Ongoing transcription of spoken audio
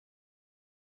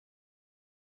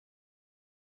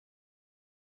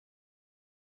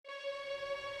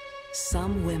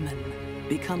Some women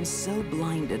become so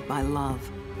blinded by love,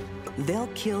 they'll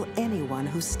kill anyone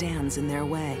who stands in their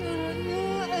way.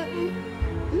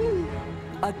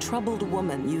 A troubled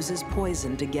woman uses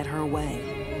poison to get her way.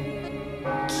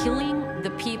 Killing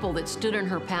the people that stood in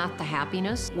her path to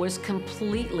happiness was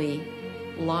completely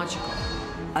logical.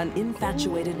 An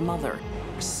infatuated mother,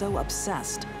 so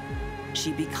obsessed,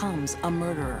 she becomes a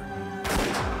murderer.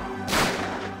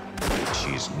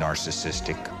 She's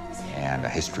narcissistic and a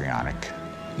histrionic.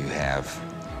 You have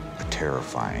a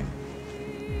terrifying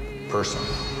person.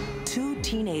 Two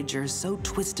teenagers so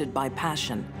twisted by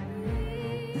passion,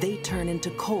 they turn into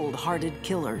cold-hearted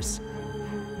killers.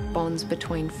 Bonds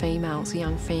between females,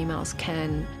 young females,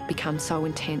 can become so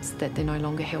intense that they're no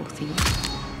longer healthy.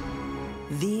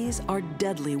 These are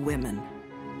deadly women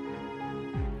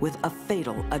with a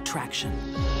fatal attraction.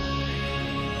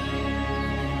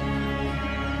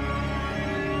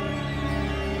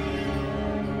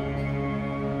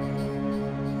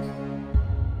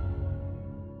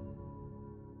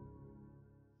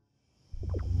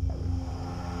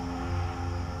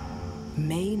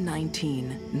 May 19,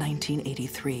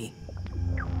 1983.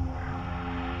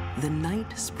 The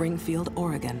night Springfield,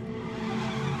 Oregon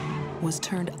was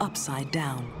turned upside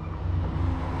down.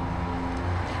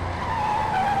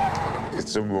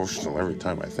 It's emotional every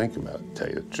time I think about it, to tell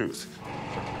you the truth.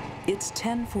 It's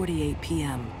 10:48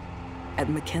 p.m. at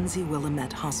Mackenzie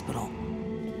Willamette Hospital.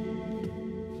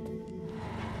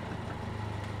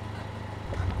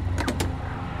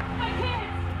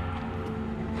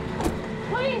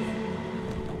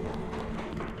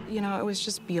 You know, it was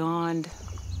just beyond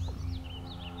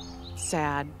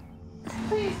sad.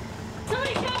 Please,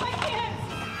 somebody get my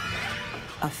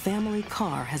kids! A family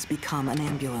car has become an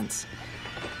ambulance.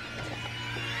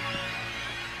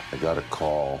 I got a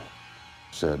call,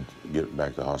 said, get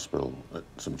back to the hospital.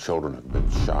 Some children have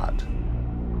been shot.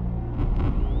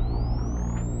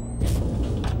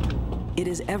 It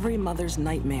is every mother's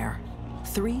nightmare.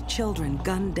 3 children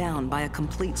gunned down by a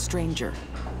complete stranger.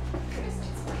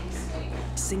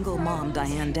 Single mom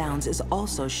Diane Downs is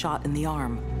also shot in the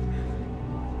arm.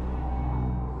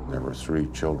 There were 3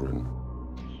 children.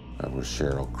 That was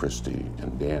Cheryl, Christy,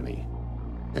 and Danny.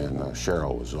 And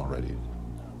Cheryl was already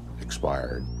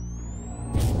expired.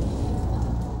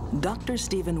 Dr.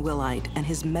 Stephen Willite and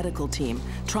his medical team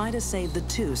try to save the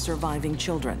 2 surviving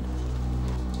children.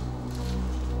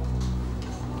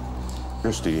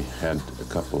 Christy had a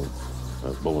couple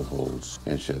of bullet holes,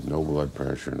 and she had no blood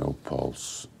pressure, no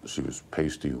pulse. She was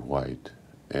pasty white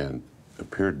and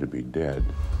appeared to be dead.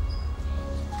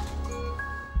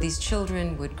 These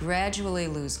children would gradually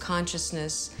lose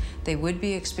consciousness, they would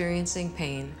be experiencing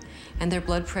pain, and their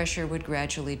blood pressure would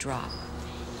gradually drop.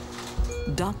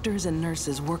 Doctors and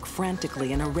nurses work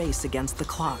frantically in a race against the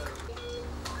clock.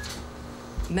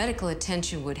 Medical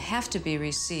attention would have to be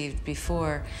received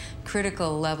before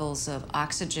critical levels of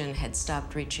oxygen had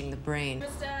stopped reaching the brain,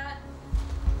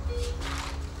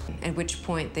 at which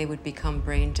point they would become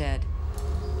brain dead.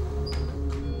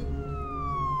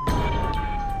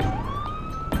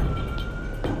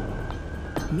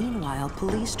 Meanwhile,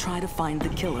 police try to find the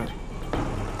killer.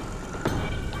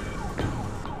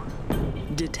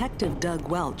 Detective Doug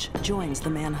Welch joins the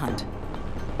manhunt.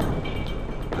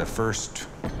 The first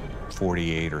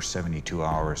 48 or 72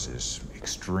 hours is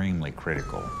extremely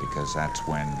critical because that's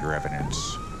when your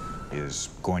evidence is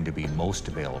going to be most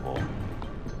available.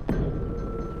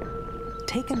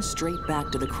 Taken straight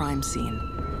back to the crime scene,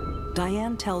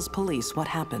 Diane tells police what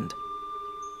happened.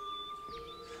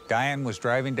 Diane was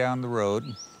driving down the road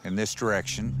in this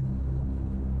direction.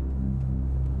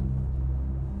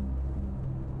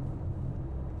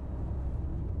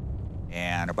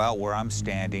 And about where I'm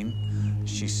standing,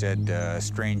 she said a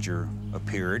stranger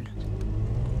appeared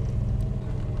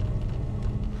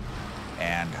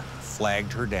and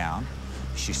flagged her down.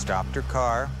 She stopped her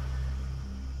car,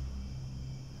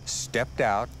 stepped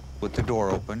out with the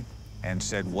door open, and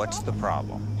said, "What's the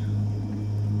problem?"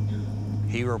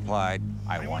 He replied,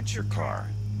 "I want your car."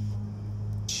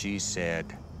 She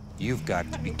said, "You've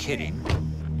got to be kidding."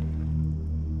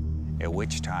 At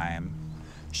which time,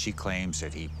 she claims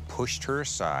that he pushed her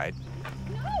aside,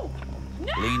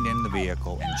 leaned in the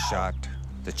vehicle, and shot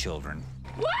the children.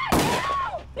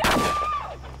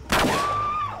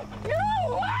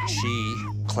 She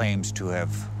claims to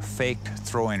have faked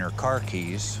throwing her car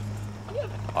keys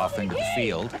off into the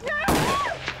field.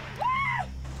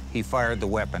 He fired the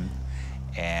weapon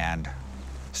and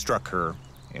struck her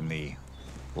in the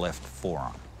left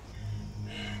forearm.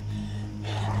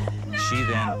 She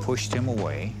then pushed him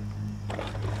away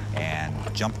and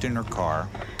jumped in her car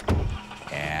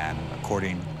and,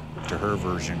 according to her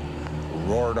version,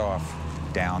 roared off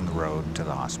down the road to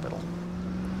the hospital.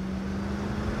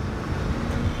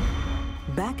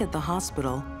 Back at the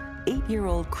hospital,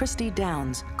 8-year-old Christy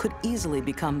Downs could easily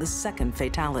become the second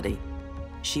fatality.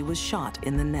 She was shot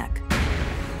in the neck.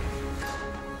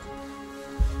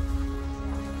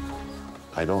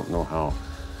 I don't know how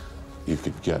you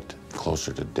could get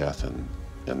closer to death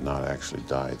and not actually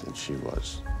die than she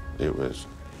was. It was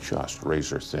just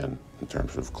razor thin in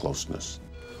terms of closeness.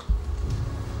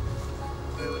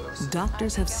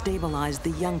 Doctors have stabilized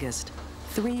the youngest,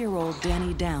 3-year-old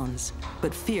Danny Downs,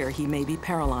 but fear he may be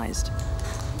paralyzed.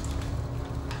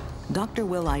 Dr.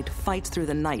 Willite fights through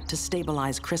the night to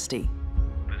stabilize Christy.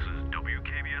 This is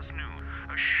WKBS News.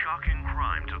 A shocking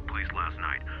crime took place last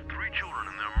night. 3 children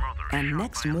and their mother. And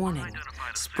next morning,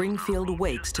 Springfield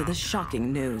wakes to the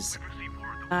shocking news.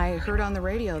 I heard on the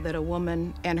radio that a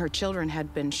woman and her children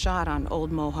had been shot on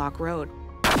Old Mohawk Road.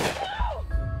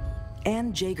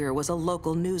 Ann Jager was a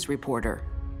local news reporter.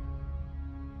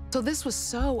 So this was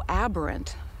so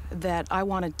aberrant that I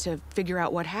wanted to figure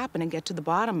out what happened and get to the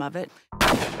bottom of it.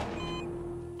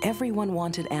 Everyone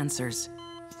wanted answers,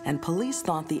 and police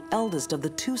thought the eldest of the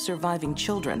 2 surviving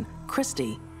children,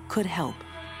 Christy, could help.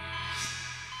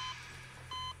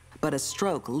 But a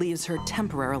stroke leaves her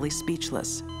temporarily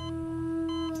speechless.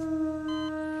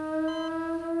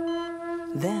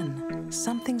 Then,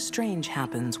 something strange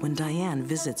happens when Diane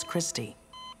visits Christy.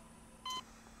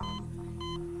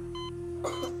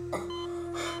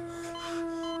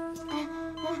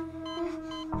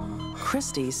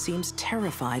 Christy seems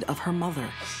terrified of her mother.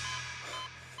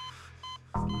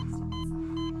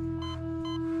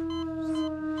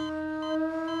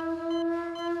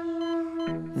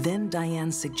 Then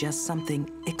Diane suggests something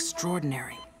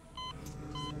extraordinary.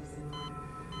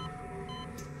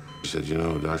 He said, you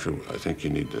know, doctor, I think you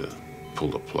need to pull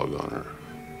the plug on her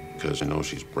because I know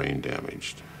she's brain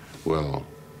damaged. Well,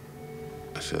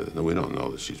 I said, no, we don't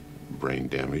know that she's brain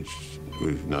damaged.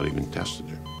 We've not even tested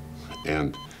her.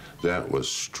 And that was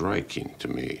striking to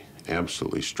me,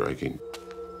 absolutely striking.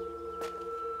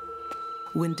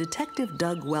 When Detective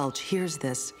Doug Welch hears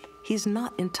this, he's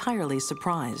not entirely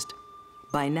surprised.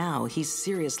 By now, he's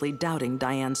seriously doubting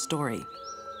Diane's story.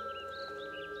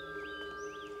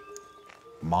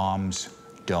 Moms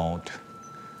don't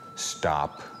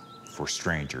stop for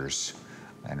strangers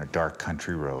in a dark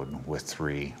country road with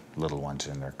 3 little ones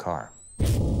in their car.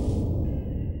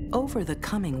 Over the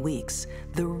coming weeks,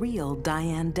 the real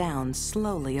Diane Downs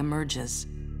slowly emerges.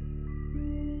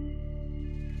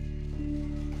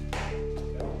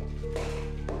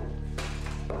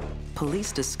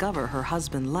 Police discover her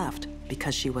husband left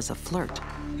because she was a flirt.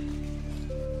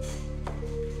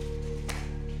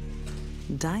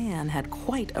 Diane had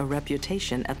quite a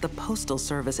reputation at the Postal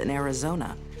Service in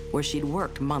Arizona, where she'd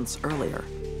worked months earlier.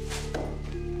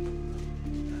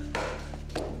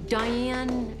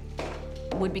 Diane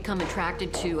would become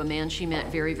attracted to a man she met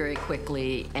very, very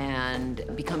quickly and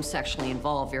become sexually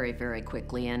involved very, very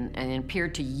quickly, and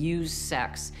appeared to use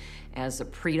sex as a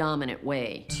predominant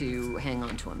way to hang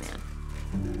on to a man.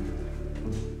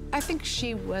 I think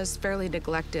she was fairly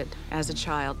neglected as a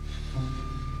child.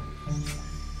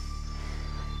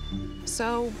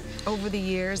 So, over the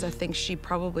years, I think she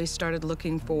probably started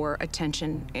looking for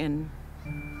attention in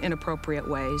inappropriate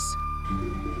ways.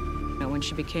 You know, when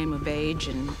she became of age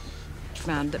and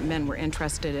found that men were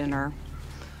interested in her,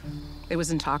 it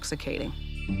was intoxicating.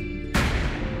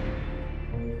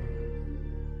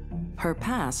 Her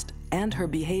past and her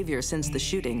behavior since the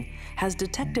shooting has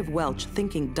Detective Welch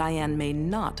thinking Diane may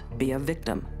not be a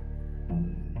victim.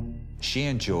 She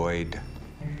enjoyed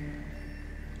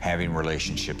having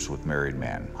relationships with married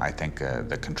men. I think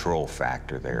the control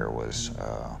factor there was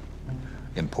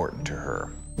important to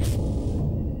her.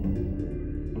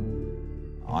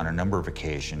 On a number of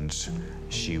occasions,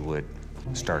 she would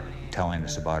start telling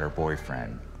us about her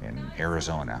boyfriend in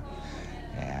Arizona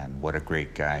and what a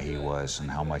great guy he was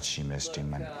and how much she missed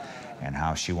him and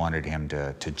how she wanted him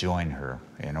to join her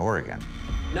in Oregon.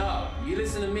 No, you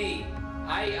listen to me.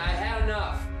 I had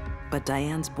enough. But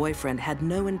Diane's boyfriend had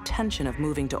no intention of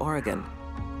moving to Oregon.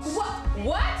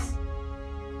 What?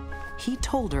 He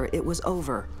told her it was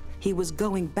over. He was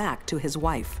going back to his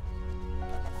wife.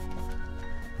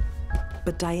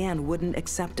 But Diane wouldn't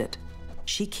accept it.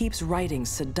 She keeps writing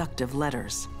seductive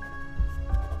letters.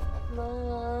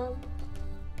 Mom.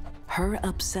 Her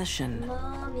obsession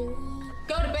Mommy.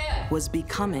 Go to bed. was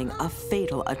becoming a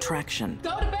fatal attraction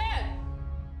Go to bed.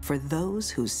 for those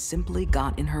who simply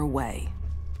got in her way.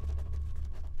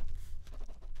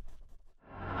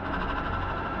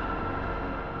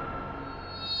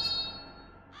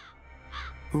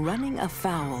 Running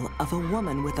afoul of a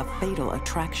woman with a fatal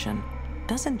attraction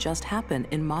doesn't just happen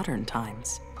in modern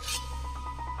times.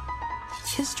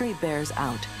 History bears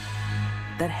out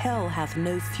that hell hath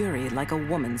no fury like a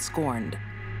woman scorned.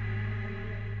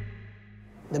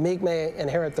 The meek may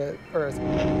inherit the earth.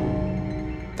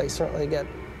 They certainly get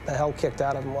the hell kicked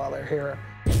out of them while they're here.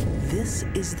 This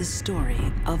is the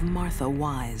story of Martha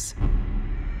Wise.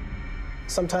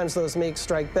 Sometimes those meek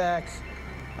strike back,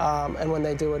 and when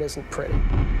they do, it isn't pretty.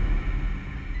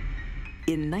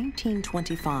 In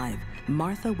 1925,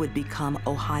 Martha would become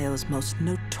Ohio's most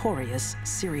notorious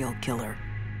serial killer.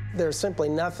 There's simply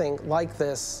nothing like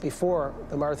this before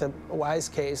the Martha Wise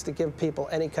case to give people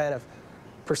any kind of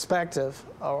perspective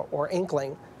or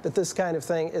inkling that this kind of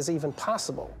thing is even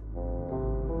possible.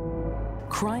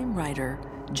 Crime writer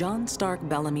John Stark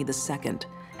Bellamy II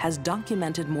has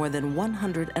documented more than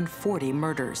 140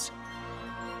 murders.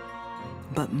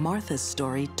 But Martha's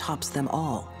story tops them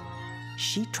all.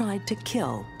 She tried to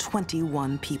kill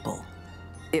 21 people.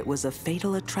 It was a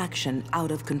fatal attraction out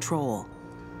of control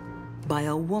by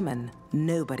a woman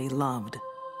nobody loved.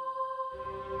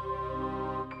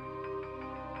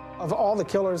 Of all the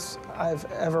killers I've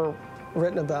ever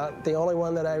written about, the only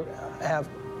one that I have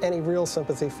any real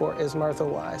sympathy for is Martha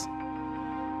Wise.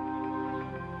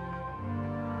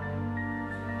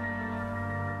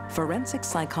 Forensic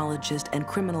psychologist and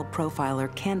criminal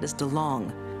profiler Candace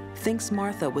DeLong thinks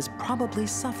Martha was probably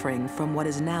suffering from what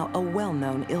is now a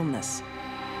well-known illness.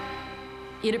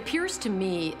 It appears to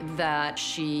me that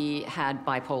she had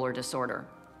bipolar disorder,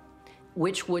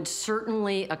 which would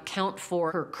certainly account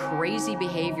for her crazy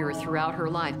behavior throughout her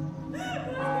life.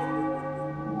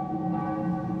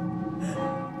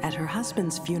 At her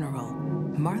husband's funeral,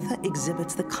 Martha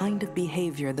exhibits the kind of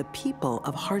behavior the people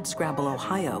of Hardscrabble,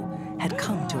 Ohio had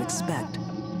come to expect.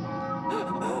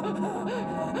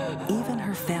 Even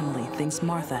her family thinks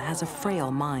Martha has a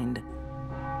frail mind.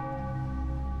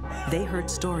 They heard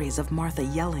stories of Martha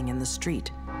yelling in the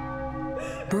street,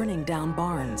 burning down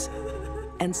barns,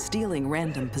 and stealing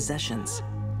random possessions.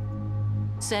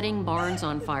 Setting barns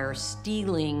on fire,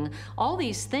 stealing, all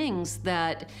these things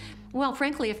that, well,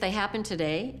 frankly, if they happened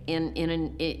today in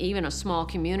even a small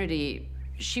community,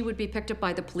 she would be picked up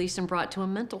by the police and brought to a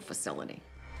mental facility.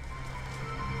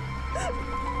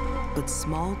 But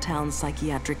small-town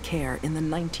psychiatric care in the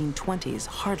 1920s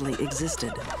hardly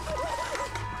existed.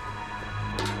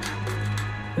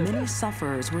 Many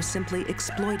sufferers were simply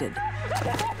exploited,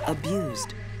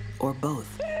 abused, or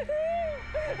both.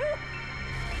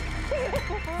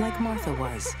 Like Martha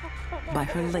was, by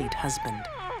her late husband.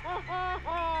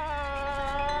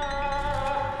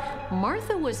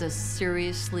 Martha was a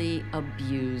seriously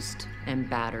abused and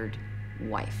battered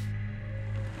wife.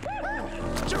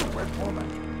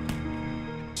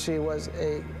 She was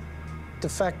a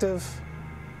defective,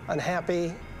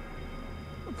 unhappy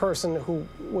person who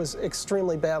was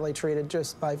extremely badly treated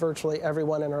just by virtually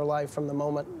everyone in her life from the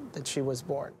moment that she was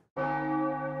born.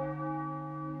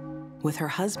 With her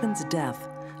husband's death,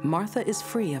 Martha is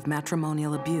free of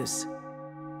matrimonial abuse.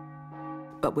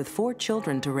 But with 4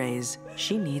 children to raise,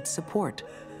 she needs support.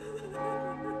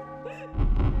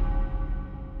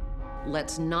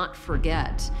 Let's not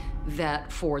forget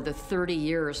that for the 30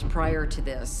 years prior to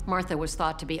this, Martha was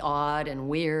thought to be odd and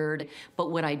weird.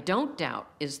 But what I don't doubt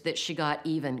is that she got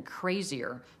even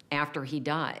crazier after he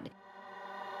died.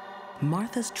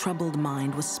 Martha's troubled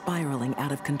mind was spiraling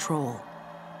out of control.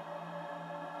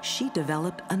 She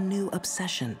developed a new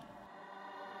obsession.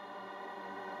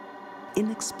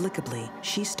 Inexplicably,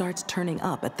 she starts turning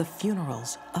up at the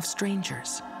funerals of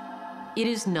strangers. It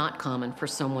is not common for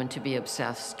someone to be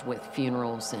obsessed with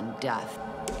funerals and death,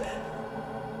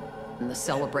 and the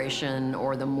celebration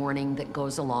or the mourning that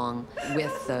goes along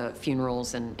with the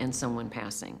funerals and someone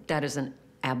passing. That is an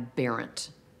aberrant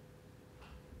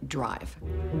drive.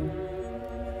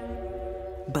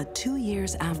 But 2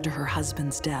 years after her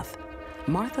husband's death,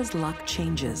 Martha's luck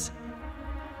changes.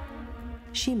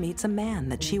 She meets a man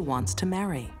that she wants to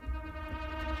marry.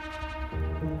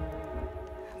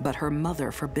 But her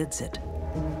mother forbids it.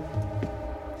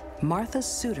 Martha's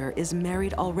suitor is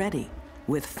married already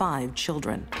with 5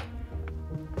 children.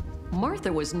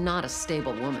 Martha was not a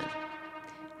stable woman,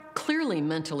 clearly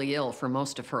mentally ill for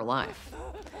most of her life.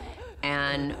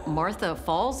 And Martha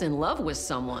falls in love with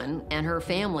someone, and her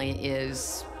family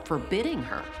is forbidding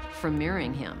her from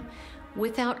marrying him.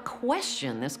 Without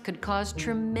question, this could cause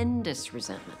tremendous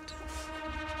resentment.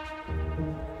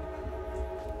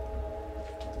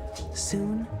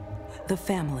 Soon, the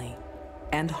family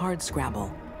and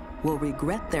Hardscrabble will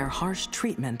regret their harsh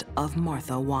treatment of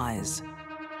Martha Wise.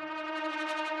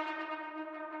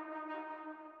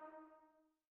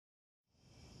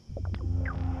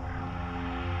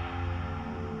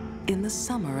 In the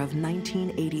summer of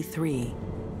 1983,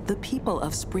 the people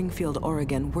of Springfield,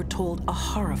 Oregon were told a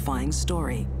horrifying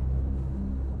story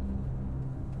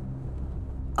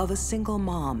of a single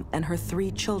mom and her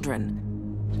 3 children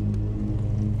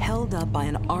held up by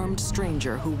an armed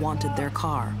stranger who wanted their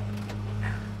car.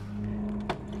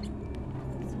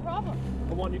 What's the problem?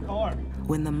 I want your car.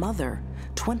 When the mother,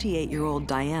 28-year-old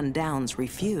Diane Downs,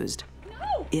 refused,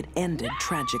 it ended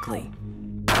tragically.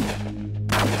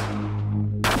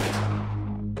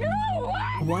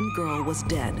 One girl was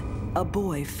dead, a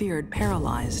boy feared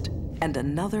paralyzed, and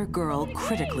another girl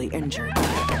critically injured.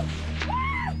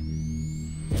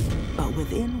 But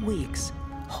within weeks,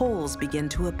 holes begin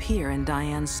to appear in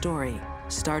Diane's story,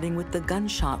 starting with the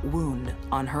gunshot wound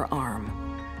on her arm.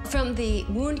 From the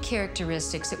wound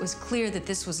characteristics, it was clear that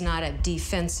this was not a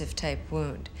defensive type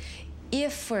wound.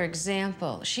 If, for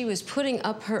example, she was putting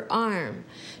up her arm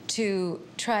to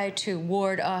try to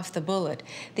ward off the bullet,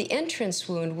 the entrance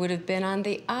wound would have been on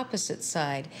the opposite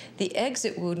side. The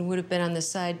exit wound would have been on the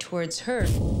side towards her.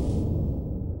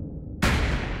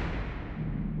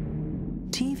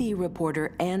 TV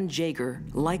reporter Ann Jaeger,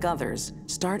 like others,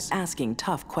 starts asking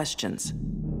tough questions.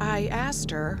 I asked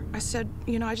her, I said,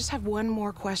 you know, I just have one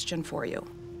more question for you.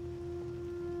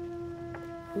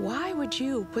 Why would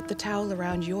you put the towel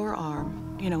around your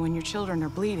arm, you know, when your children are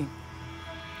bleeding?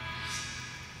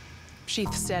 She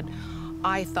said,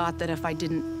 I thought that if I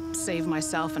didn't save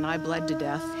myself and I bled to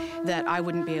death, that I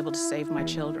wouldn't be able to save my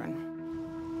children.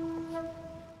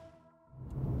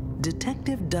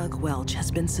 Detective Doug Welch has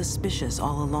been suspicious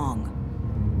all along.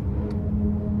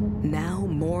 Now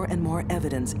more and more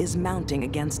evidence is mounting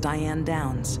against Diane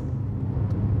Downs.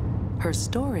 Her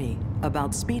story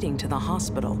about speeding to the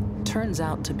hospital turns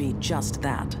out to be just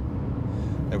that.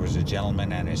 There was a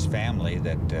gentleman and his family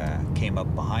that came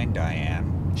up behind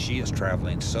Diane. She is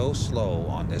traveling so slow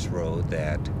on this road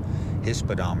that his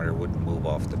speedometer wouldn't move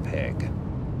off the peg.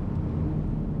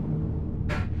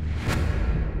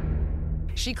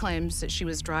 She claims that she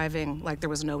was driving like there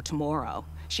was no tomorrow.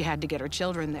 She had to get her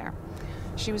children there.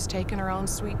 She was taking her own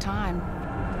sweet time.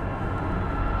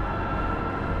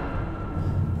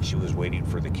 She was waiting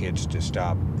for the kids to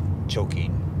stop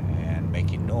choking and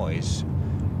making noise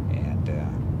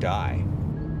and die.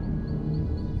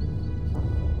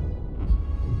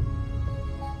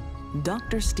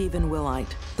 Dr. Stephen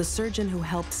Willite, the surgeon who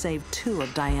helped save 2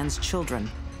 of Diane's children,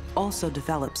 also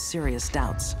developed serious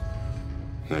doubts.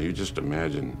 Now, you just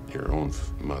imagine your own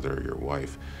mother, your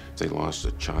wife, if they lost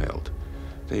a child,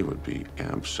 they would be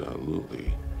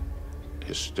absolutely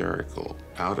hysterical,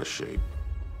 out of shape,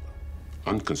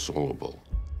 unconsolable,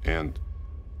 and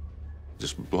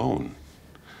just blown.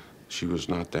 She was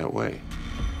not that way.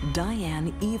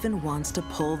 Diane even wants to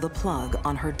pull the plug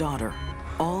on her daughter.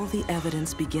 All the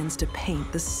evidence begins to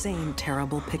paint the same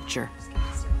terrible picture,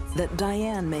 that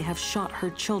Diane may have shot her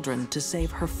children to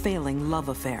save her failing love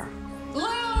affair. Lou!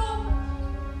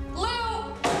 Lou!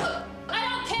 I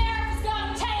don't care if it's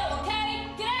got a tail, okay?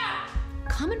 Get out!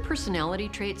 Common personality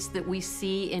traits that we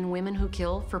see in women who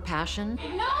kill for passion.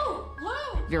 No!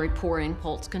 Lou! Very poor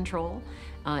impulse control,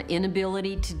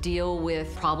 inability to deal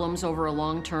with problems over a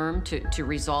long term, to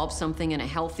resolve something in a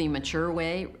healthy, mature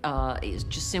way. It's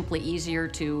just simply easier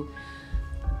to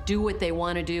do what they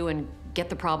want to do and get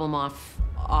the problem off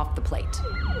the plate.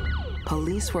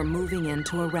 Police were moving in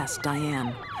to arrest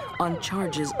Diane on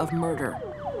charges of murder,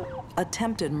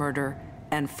 attempted murder,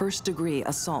 and first-degree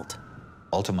assault.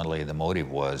 Ultimately, the motive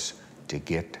was to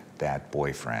get that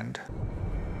boyfriend.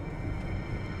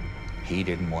 He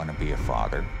didn't want to be a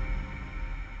father.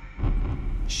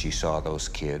 She saw those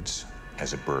kids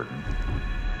as a burden,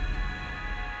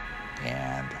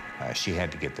 and she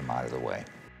had to get them out of the way.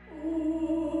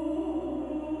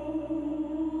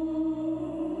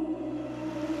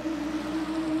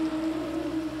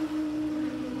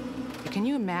 Can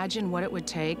you imagine what it would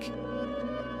take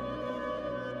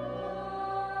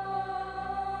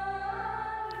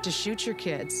to shoot your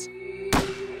kids?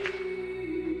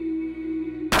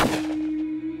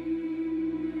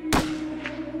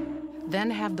 Then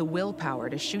have the willpower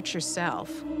to shoot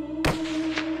yourself,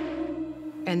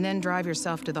 and then drive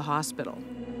yourself to the hospital.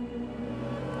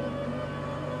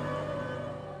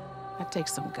 That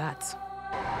takes some guts.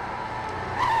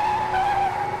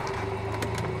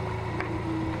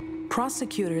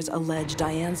 Prosecutors allege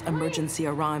Diane's emergency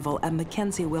arrival at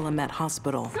Mackenzie Willamette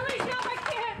Hospital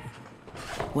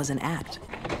was an act.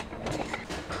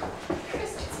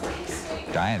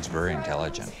 Diane's very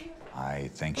intelligent. I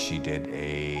think she did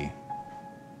a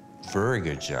very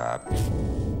good job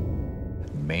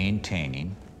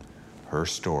maintaining her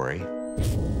story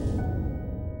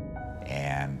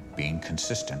and being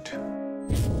consistent.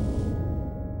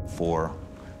 for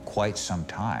quite some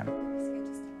time.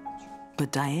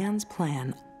 But Diane's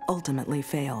plan ultimately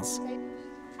fails.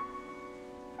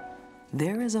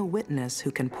 There is a witness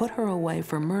who can put her away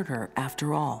for murder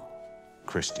after all.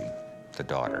 Christy, the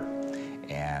daughter.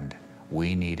 And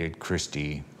we needed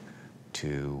Christy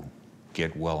to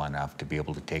get well enough to be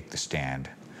able to take the stand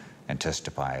and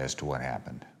testify as to what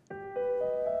happened.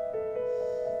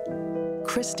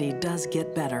 Christy does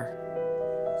get better.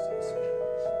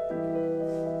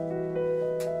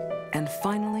 And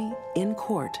finally, in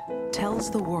court,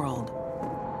 tells the world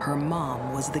her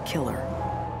mom was the killer.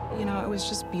 You know, it was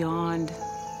just beyond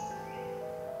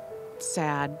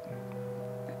sad.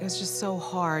 It was just so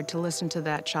hard to listen to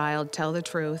that child tell the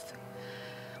truth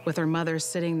with her mother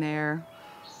sitting there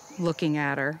looking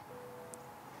at her.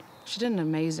 She did an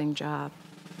amazing job.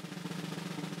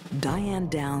 Diane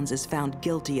Downs is found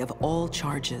guilty of all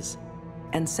charges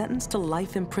and sentenced to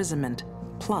life imprisonment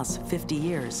plus 50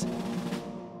 years.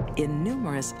 In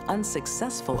numerous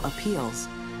unsuccessful appeals,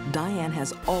 Diane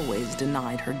has always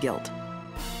denied her guilt.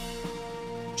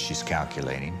 She's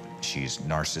calculating, she's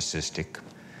narcissistic,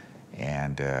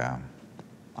 and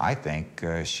I think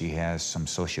she has some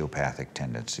sociopathic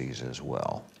tendencies as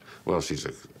well. Well, she's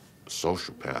a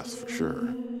sociopath for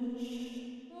sure.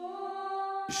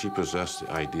 She possessed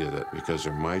the idea that because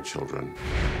they're my children,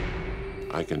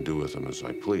 I can do with them as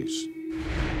I please.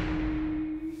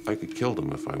 I could kill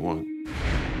them if I want.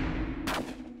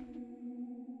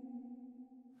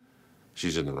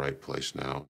 She's in the right place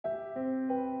now.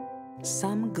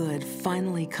 Some good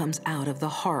finally comes out of the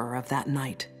horror of that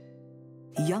night.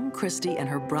 Young Christy and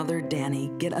her brother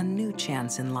Danny get a new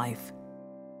chance in life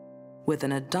with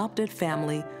an adopted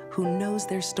family who knows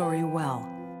their story well.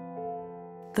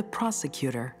 The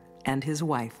prosecutor and his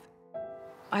wife.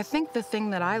 I think the thing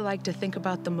that I like to think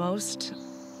about the most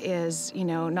is, you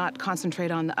know, not concentrate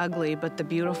on the ugly, but the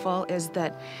beautiful, is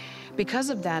that because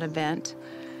of that event,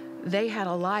 they had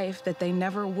a life that they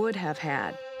never would have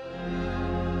had.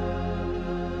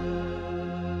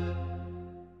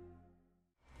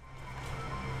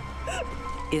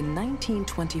 In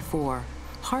 1924,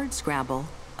 Hardscrabble,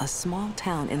 a small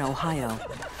town in Ohio,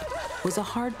 was a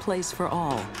hard place for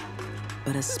all,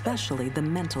 but especially the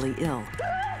mentally ill.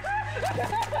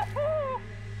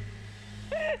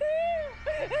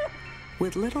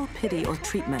 With little pity or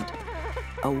treatment,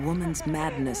 a woman's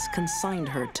madness consigned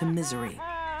her to misery.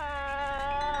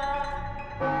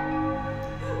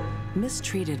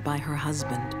 Mistreated by her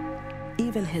husband,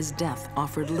 even his death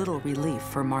offered little relief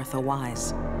for Martha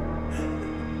Wise.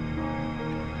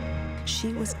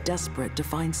 She was desperate to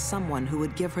find someone who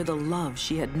would give her the love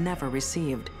she had never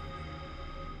received,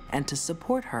 and to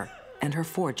support her and her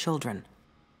 4 children.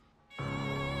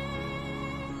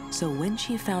 So when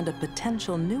she found a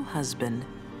potential new husband,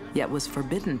 yet was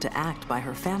forbidden to act by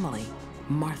her family,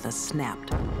 Martha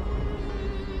snapped.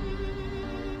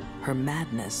 Her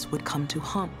madness would come to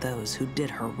haunt those who did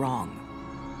her wrong.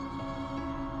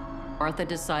 Martha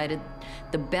decided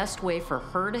the best way for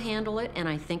her to handle it, and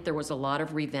I think there was a lot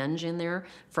of revenge in there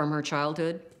from her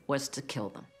childhood, was to kill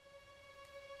them.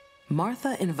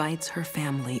 Martha invites her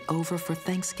family over for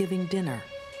Thanksgiving dinner.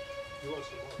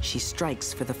 She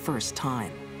strikes for the first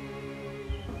time.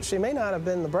 She may not have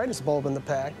been the brightest bulb in the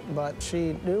pack, but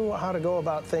she knew how to go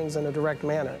about things in a direct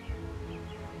manner.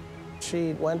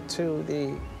 She went to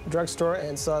the drugstore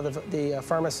and saw the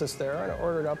pharmacist there and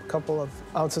ordered up a couple of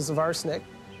ounces of arsenic.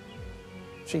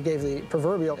 She gave the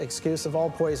proverbial excuse of all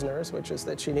poisoners, which is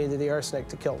that she needed the arsenic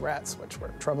to kill rats, which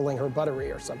were troubling her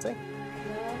buttery or something.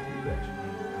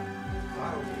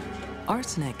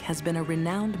 Arsenic has been a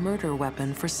renowned murder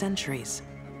weapon for centuries.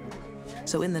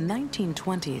 So in the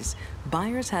 1920s,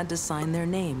 buyers had to sign their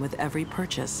name with every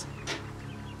purchase,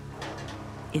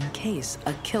 in case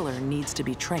a killer needs to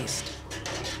be traced.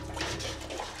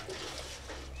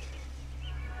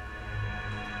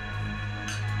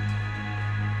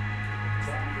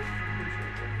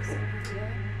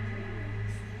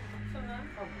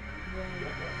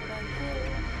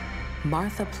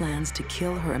 Martha plans to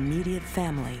kill her immediate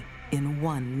family in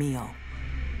one meal.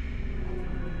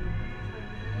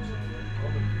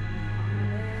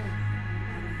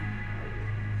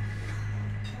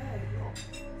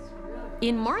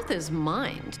 In Martha's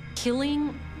mind,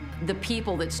 killing the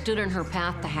people that stood in her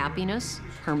path to happiness,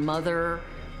 her mother,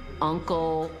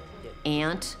 uncle,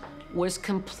 aunt, was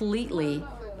completely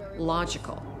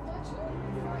logical.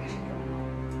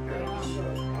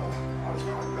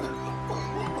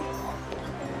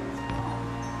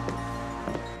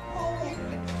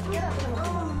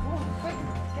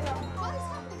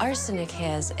 Arsenic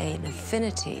has an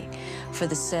affinity for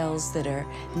the cells that are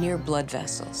near blood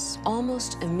vessels.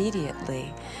 Almost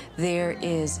immediately, there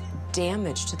is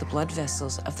damage to the blood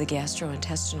vessels of the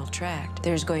gastrointestinal tract.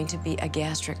 There's going to be a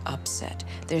gastric upset.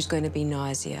 There's going to be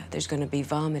nausea. There's going to be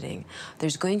vomiting.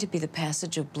 There's going to be the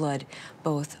passage of blood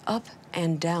both up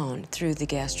and down through the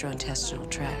gastrointestinal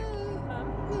tract.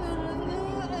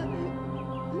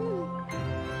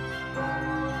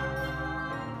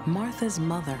 Martha's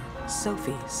mother,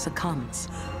 Sophie, succumbs.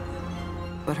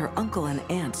 But her uncle and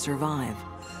aunt survive,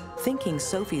 thinking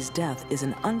Sophie's death is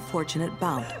an unfortunate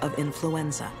bout of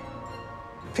influenza.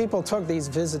 People took these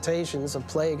visitations of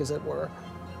plague, as it were,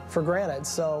 for granted,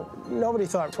 so nobody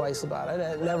thought twice about it.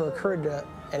 It never occurred to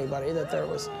anybody that there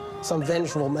was some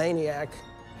vengeful maniac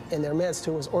in their midst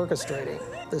who was orchestrating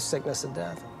this sickness and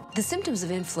death. The symptoms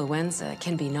of influenza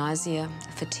can be nausea,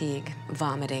 fatigue,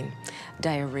 vomiting,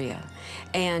 diarrhea,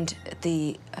 and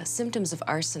the symptoms of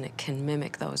arsenic can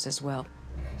mimic those as well.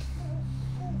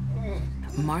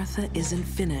 Martha isn't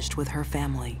finished with her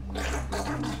family.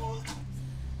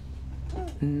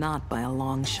 Not by a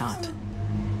long shot.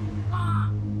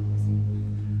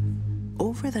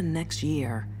 Over the next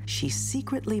year, she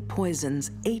secretly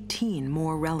poisons 18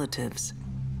 more relatives.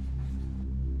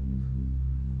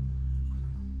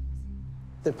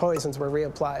 The poisons were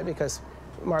reapplied because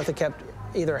Martha kept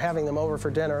either having them over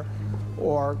for dinner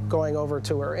or going over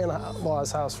to her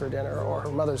in-law's house for dinner or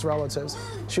her mother's relatives.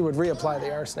 She would reapply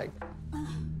the arsenic.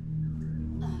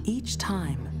 Each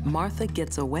time, Martha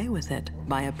gets away with it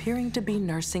by appearing to be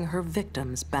nursing her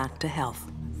victims back to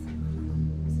health.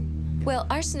 Well,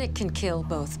 arsenic can kill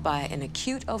both by an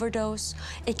acute overdose.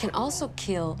 It can also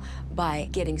kill by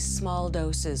getting small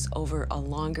doses over a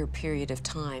longer period of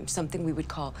time, something we would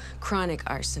call chronic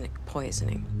arsenic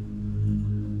poisoning.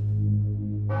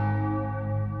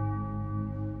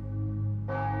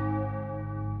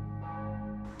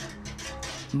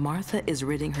 Martha is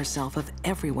ridding herself of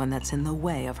everyone that's in the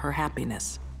way of her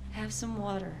happiness. Have some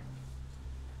water.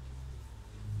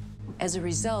 As a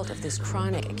result of this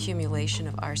chronic accumulation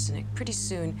of arsenic, pretty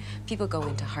soon people go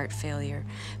into heart failure,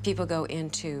 people go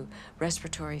into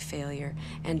respiratory failure,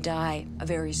 and die a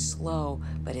very slow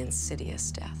but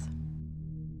insidious death.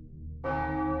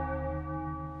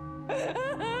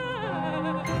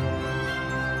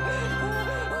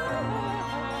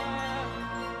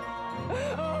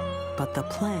 But the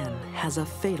plan has a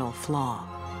fatal flaw.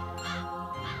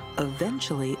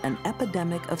 Eventually, an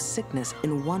epidemic of sickness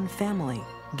in one family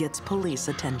gets police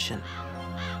attention.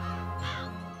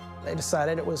 They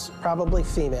decided it was probably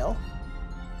female.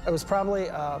 It was probably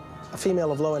a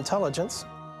female of low intelligence,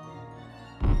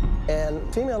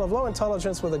 and female of low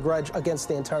intelligence with a grudge against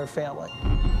the entire family.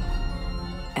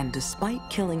 And despite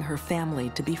killing her family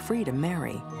to be free to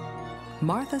marry,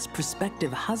 Martha's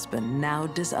prospective husband now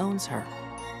disowns her.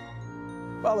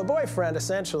 Well, the boyfriend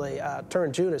essentially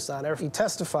turned Judas on her. He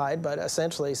testified, but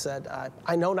essentially said,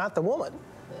 I know not the woman.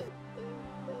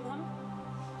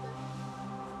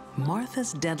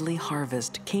 Martha's deadly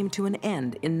harvest came to an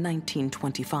end in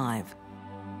 1925.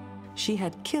 She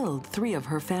had killed 3 of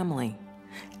her family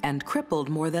and crippled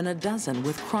more than a dozen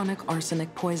with chronic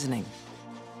arsenic poisoning.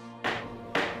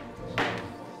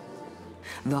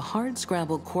 The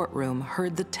hardscrabble courtroom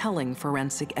heard the telling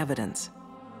forensic evidence.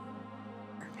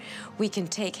 We can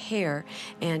take hair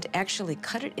and actually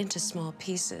cut it into small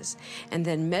pieces and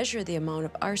then measure the amount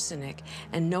of arsenic,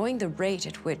 and knowing the rate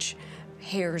at which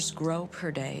hairs grow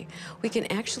per day, we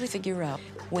can actually figure out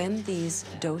when these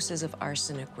doses of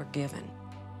arsenic were given.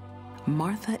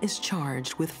 Martha is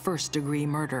charged with first-degree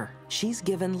murder. She's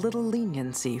given little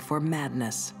leniency for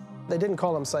madness. They didn't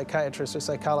call them psychiatrists or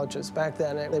psychologists. Back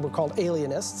then, they were called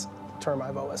alienists, a term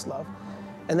I've always loved.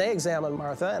 And they examined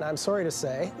Martha, and I'm sorry to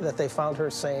say that they found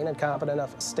her sane and competent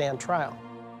enough to stand trial.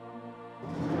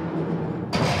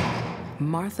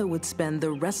 Martha would spend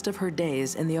the rest of her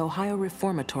days in the Ohio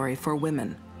Reformatory for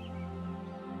Women.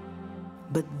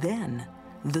 But then,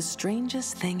 the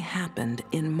strangest thing happened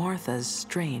in Martha's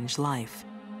strange life.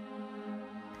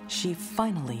 She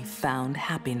finally found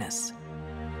happiness.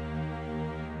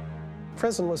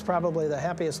 Prison was probably the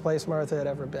happiest place Martha had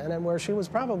ever been, and where she was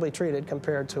probably treated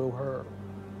compared to her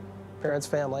parents'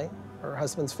 family, her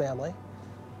husband's family,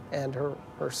 and her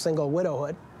single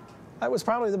widowhood. That was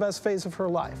probably the best phase of her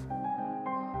life.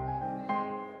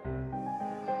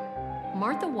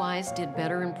 Martha Wise did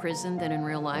better in prison than in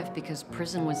real life because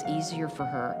prison was easier for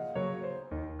her.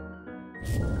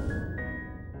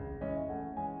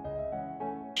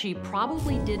 She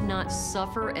probably did not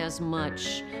suffer as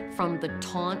much from the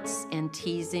taunts and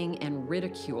teasing and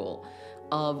ridicule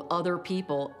of other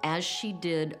people as she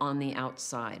did on the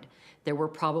outside. There were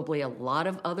probably a lot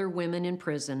of other women in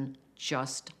prison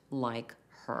just like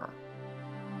her.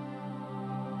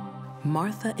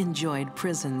 Martha enjoyed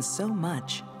prison so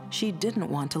much, she didn't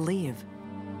want to leave.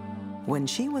 When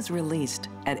she was released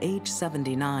at age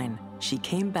 79, she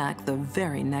came back the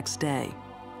very next day.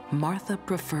 Martha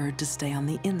preferred to stay on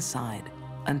the inside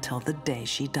until the day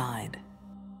she died.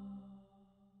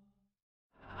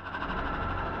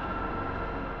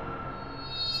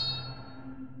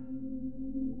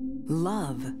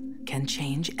 Love can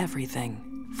change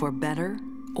everything, for better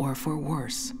or for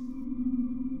worse.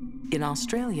 In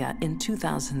Australia in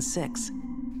 2006,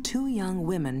 2 young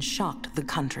women shocked the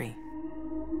country.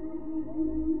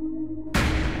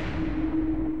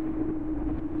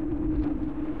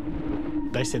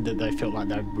 They said that they felt like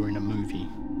they were in a movie.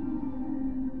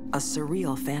 A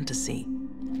surreal fantasy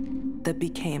that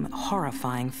became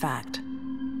horrifying fact.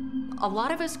 A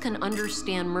lot of us can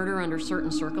understand murder under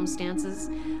certain circumstances,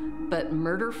 but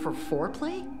murder for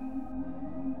foreplay?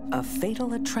 A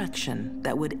fatal attraction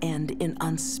that would end in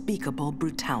unspeakable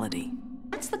brutality.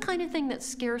 That's the kind of thing that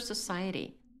scares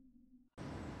society.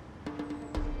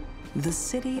 The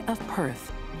city of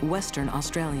Perth, Western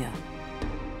Australia.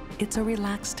 It's a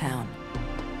relaxed town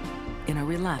in a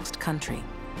relaxed country.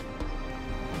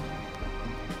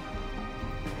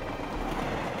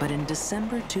 But in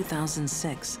December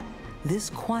 2006, this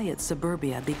quiet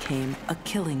suburbia became a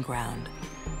killing ground.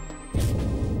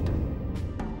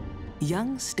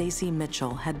 Young Stacy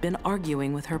Mitchell had been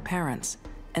arguing with her parents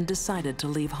and decided to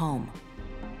leave home.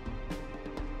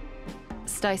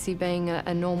 Stacy, being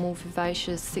a normal,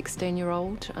 vivacious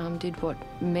 16-year-old, did what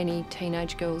many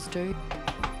teenage girls do.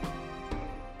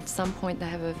 At some point they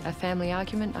have a family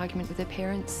argument with their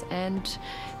parents, and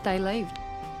they leave.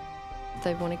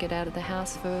 They want to get out of the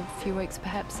house for a few weeks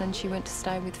perhaps, and she went to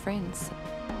stay with friends.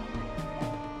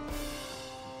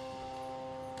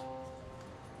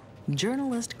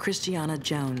 Journalist Christiana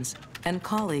Jones and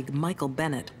colleague Michael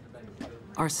Bennett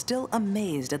are still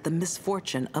amazed at the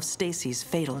misfortune of Stacy's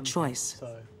fatal choice.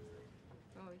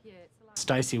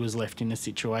 Stacy was left in a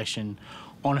situation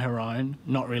on her own,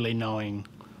 not really knowing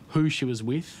who she was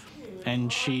with,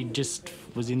 and she just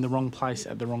was in the wrong place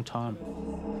at the wrong time.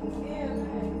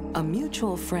 A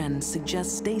mutual friend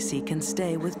suggests Stacy can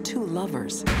stay with 2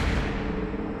 lovers,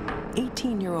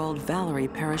 18-year-old Valerie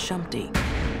Parashumpty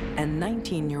and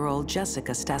 19-year-old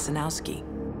Jessica Stasinowski.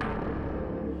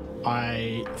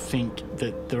 I think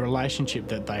that the relationship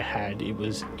that they had, it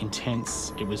was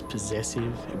intense, it was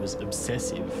possessive, it was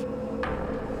obsessive.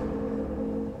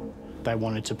 They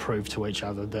wanted to prove to each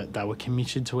other that they were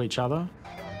committed to each other.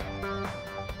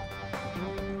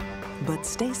 But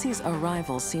Stacy's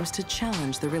arrival seems to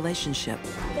challenge the relationship.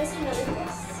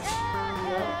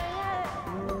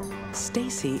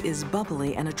 Stacy is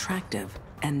bubbly and attractive,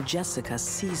 and Jessica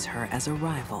sees her as a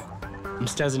rival.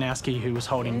 Stasinowski, who was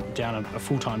holding down a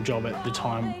full-time job at the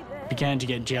time, began to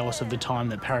get jealous of the time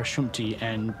that Parashumpty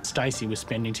and Stacy were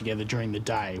spending together during the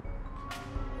day.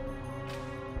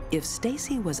 If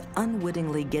Stacy was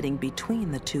unwittingly getting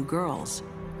between the 2 girls,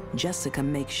 Jessica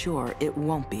makes sure it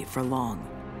won't be for long.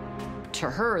 To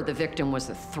her, the victim was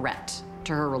a threat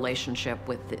to her relationship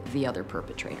with the other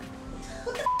perpetrator.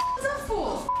 What the is that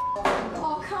for?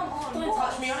 Oh, come on. Don't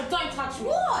touch me. Don't touch me.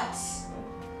 What?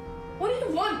 What do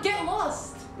you want? Get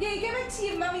lost. Yeah, you go back to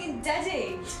your mummy and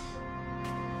daddy.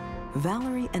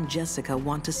 Valerie and Jessica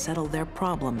want to settle their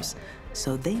problems,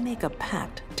 so they make a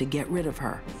pact to get rid of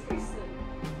her.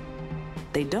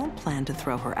 They don't plan to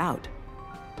throw her out.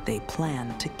 They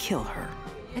plan to kill her.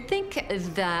 I think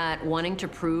that wanting to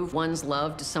prove one's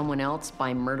love to someone else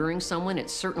by murdering someone,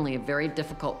 it's certainly a very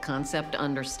difficult concept to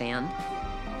understand.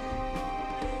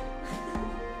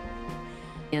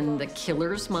 In the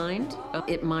killer's mind,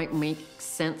 it might make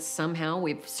sense somehow.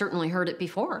 We've certainly heard it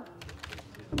before.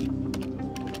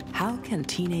 How can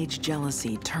teenage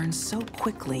jealousy turn so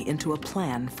quickly into a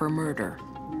plan for murder?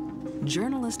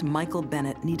 Journalist Michael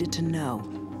Bennett needed to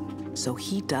know, so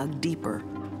he dug deeper.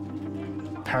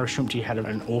 Parashumpty had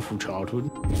an awful childhood.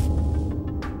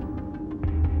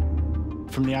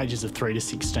 From the ages of 3 to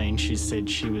 16, she said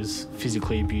she was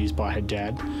physically abused by her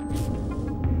dad.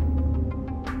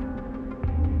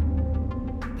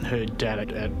 Her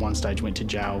dad at one stage went to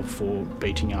jail for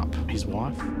beating up his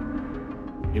wife.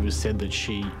 It was said that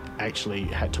she actually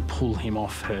had to pull him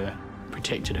off her,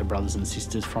 protected her brothers and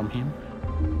sisters from him.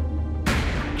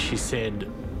 She said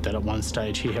that at one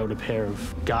stage he held a pair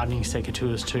of gardening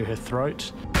secateurs to her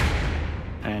throat,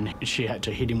 and she had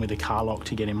to hit him with a car lock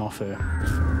to get him off her.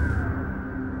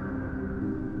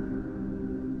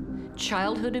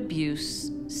 Childhood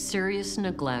abuse, serious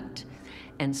neglect,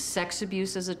 and sex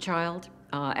abuse as a child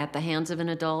at the hands of an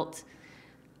adult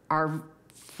are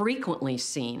frequently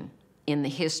seen in the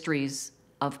histories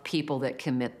of people that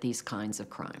commit these kinds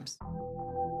of crimes.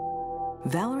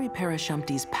 Valerie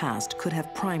Parashumpty's past could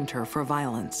have primed her for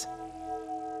violence.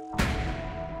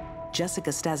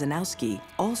 Jessica Stazanowski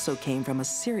also came from a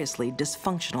seriously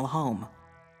dysfunctional home.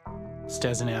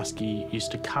 Stazanowski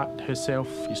used to cut herself,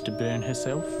 used to burn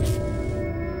herself.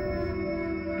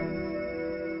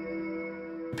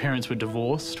 Her parents were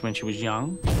divorced when she was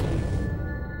young.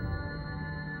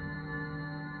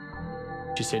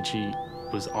 She said she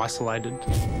was isolated.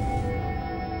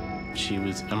 She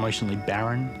was emotionally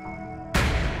barren.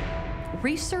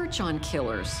 Research on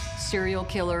killers, serial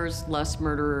killers, lust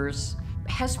murderers,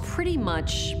 has pretty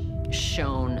much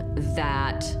shown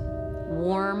that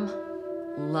warm,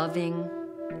 loving,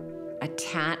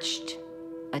 attached,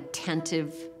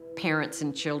 attentive parents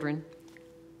and children,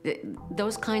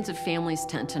 those kinds of families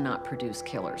tend to not produce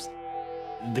killers.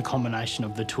 The combination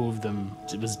of the two of them,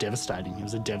 it was devastating. It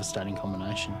was a devastating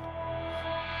combination.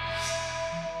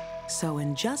 So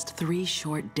in just 3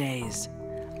 short days,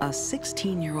 a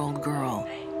 16-year-old girl,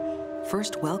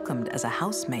 first welcomed as a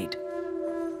housemate,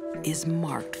 is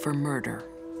marked for murder.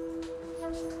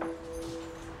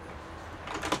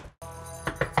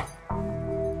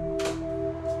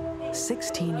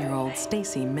 "16-year-old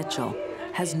Stacy Mitchell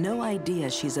has no idea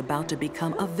she's about to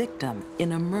become a victim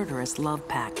in a murderous love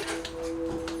pact.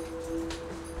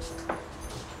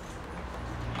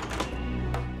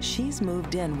 She's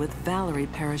moved in with Valerie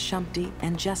Parashumpty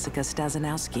and Jessica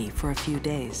Stazanowski for a few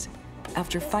days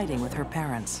after fighting with her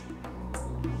parents.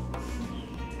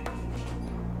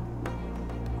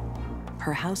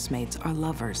 Her housemates are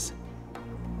lovers.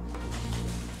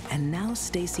 And now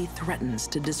Stacy threatens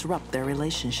to disrupt their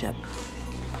relationship.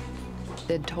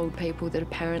 They'd told people that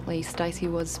apparently Stacy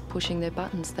was pushing their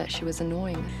buttons, that she was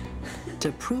annoying.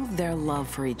 To prove their love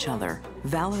for each other,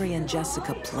 Valerie and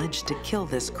Jessica pledged to kill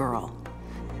this girl,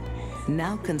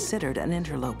 now considered an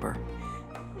interloper.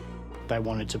 They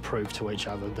wanted to prove to each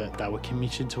other that they were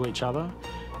committed to each other,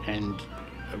 and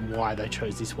why they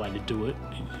chose this way to do it,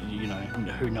 you know,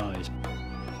 who knows.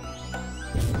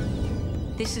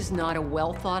 This is not a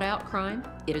well-thought-out crime.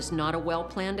 It is not a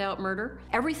well-planned-out murder.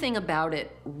 Everything about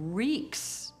it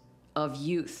reeks of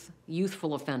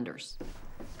youthful offenders.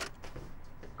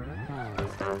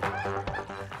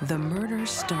 The murder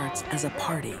starts as a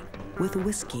party with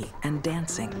whiskey and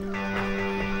dancing.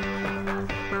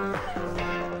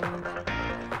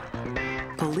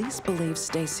 Police believe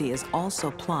Stacy is also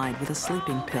plied with a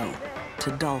sleeping pill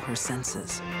to dull her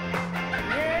senses.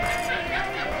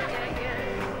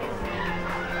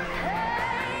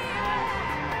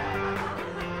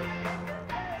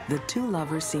 The two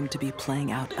lovers seem to be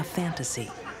playing out a fantasy,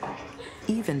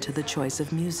 even to the choice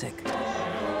of music.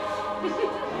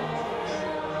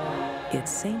 It's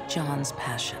St. John's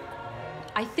Passion.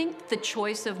 I think the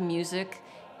choice of music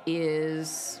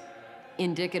is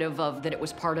indicative of that it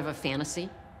was part of a fantasy.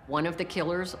 One of the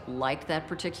killers liked that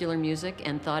particular music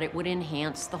and thought it would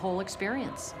enhance the whole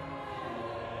experience.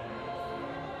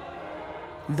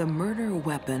 The murder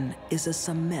weapon is a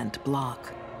cement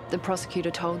block. The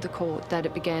prosecutor told the court that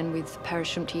it began with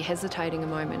Parashumpty hesitating a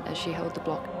moment as she held the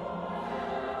block.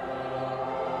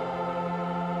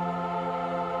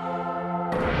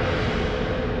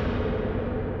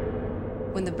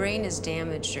 When the brain is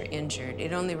damaged or injured,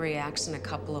 it only reacts in a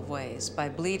couple of ways, by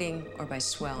bleeding or by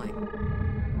swelling.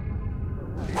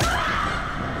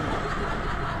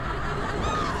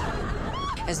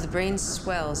 As the brain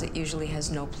swells, it usually has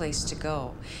no place to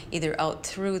go, either out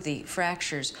through the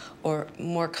fractures or,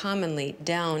 more commonly,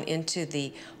 down into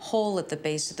the hole at the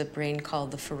base of the brain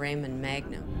called the foramen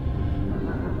magnum.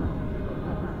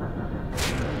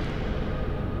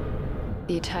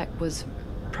 The attack was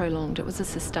prolonged. It was a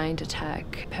sustained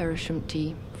attack.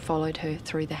 Parashumpty followed her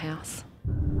through the house.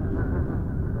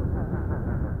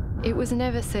 It was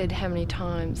never said how many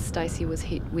times Stacy was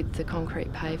hit with the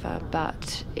concrete paver,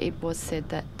 but it was said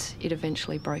that it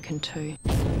eventually broke in two.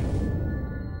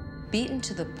 Beaten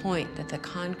to the point that the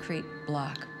concrete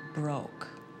block broke.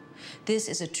 This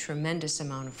is a tremendous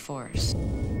amount of force.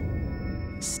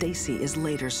 Stacy is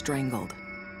later strangled.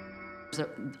 There's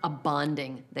a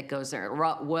bonding that goes there.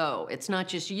 Whoa, it's not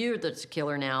just you that's a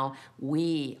killer now,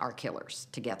 we are killers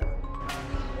together.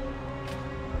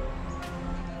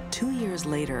 2 years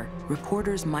later,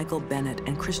 reporters Michael Bennett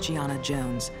and Christiana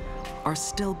Jones are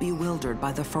still bewildered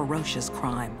by the ferocious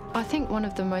crime. I think one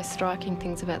of the most striking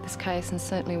things about this case, and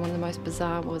certainly one of the most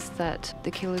bizarre, was that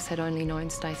the killers had only known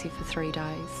Stacy for 3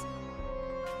 days.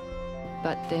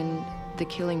 But then The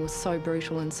killing was so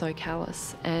brutal and so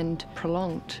callous and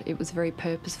prolonged. It was very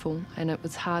purposeful, and it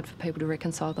was hard for people to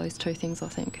reconcile those two things, I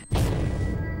think.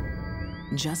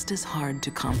 Just as hard to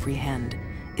comprehend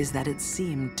is that it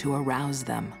seemed to arouse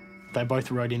them. They both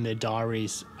wrote in their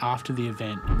diaries after the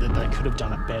event that they could have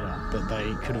done it better, that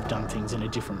they could have done things in a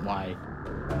different way.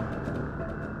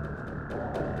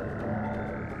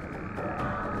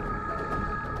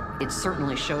 It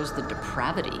certainly shows the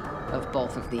depravity of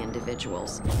both of the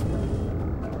individuals.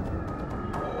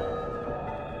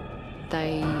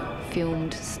 They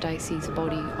filmed Stacey's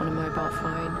body on a mobile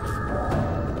phone.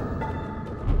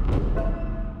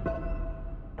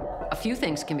 A few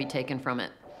things can be taken from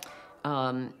it.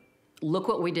 Look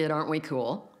what we did, aren't we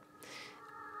cool?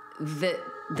 The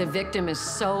victim is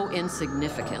so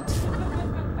insignificant.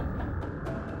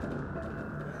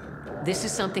 This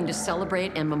is something to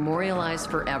celebrate and memorialize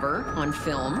forever on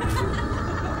film.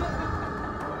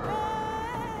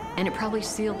 And it probably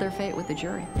sealed their fate with the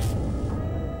jury.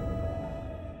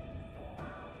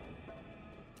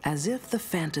 As if the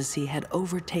fantasy had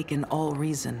overtaken all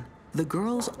reason, the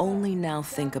girls only now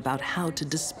think about how to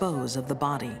dispose of the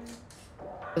body.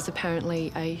 There was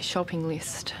apparently a shopping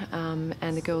list, and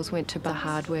the girls went to the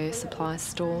hardware supply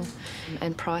store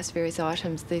and priced various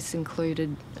items. This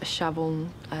included a shovel,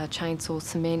 a chainsaw,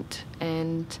 cement,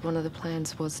 and one of the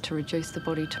plans was to reduce the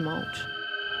body to mulch.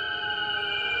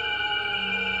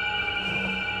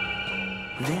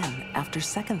 Then, after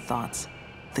second thoughts,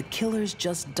 the killers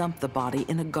just dumped the body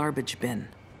in a garbage bin.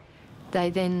 They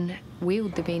then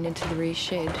wheeled the bin into the rear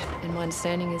shed, and my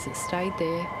understanding is it stayed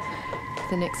there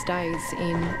the next days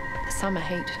in summer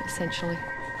heat, essentially.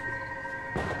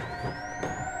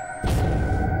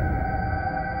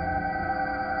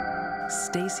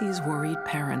 Stacey's worried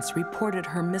parents reported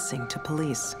her missing to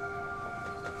police.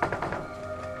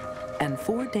 And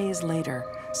 4 days later,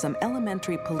 some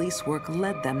elementary police work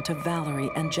led them to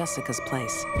Valerie and Jessica's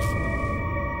place,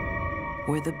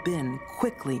 where the bin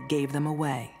quickly gave them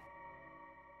away.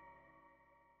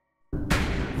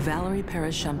 Valerie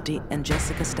Parashumpty and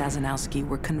Jessica Stazanowski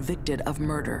were convicted of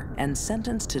murder and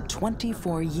sentenced to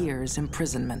 24 years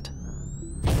imprisonment.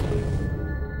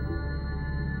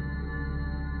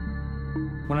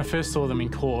 When I first saw them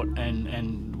in court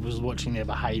and was watching their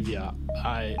behaviour,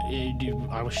 I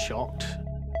was shocked.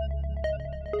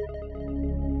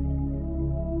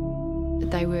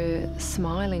 They were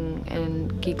smiling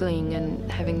and giggling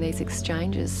and having these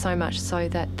exchanges, so much so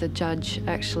that the judge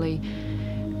actually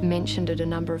mentioned it a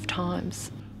number of times.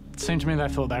 It seemed to me they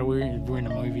thought they were in a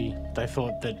movie. They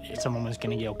thought that if someone was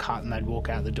going to get cut and they'd walk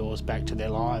out the doors back to their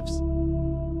lives.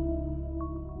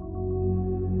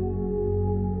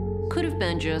 Could have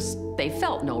been just they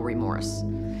felt no remorse.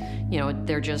 You know,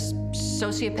 they're just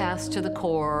sociopaths to the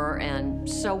core, and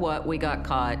so what, we got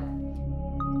caught.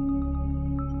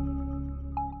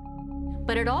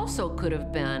 But it also could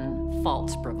have been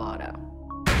false bravado.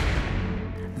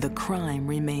 The crime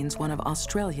remains one of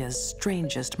Australia's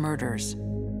strangest murders.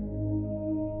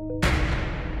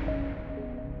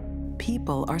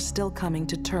 People are still coming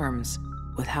to terms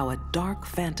with how a dark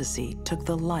fantasy took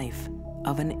the life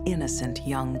of an innocent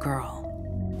young girl.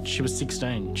 She was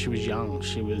 16, she was young,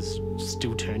 she was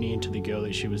still turning into the girl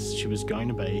that she was going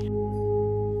to be.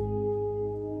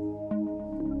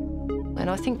 And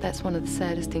I think that's one of the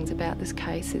saddest things about this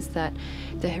case, is that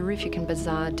the horrific and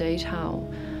bizarre detail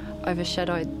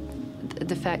overshadowed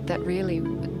the fact that really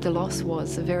the loss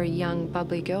was a very young,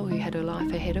 bubbly girl who had her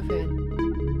life ahead of her.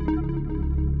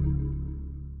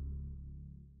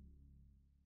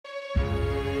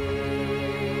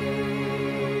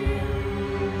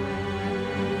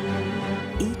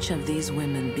 Each of these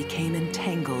women became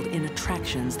entangled in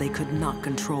attractions they could not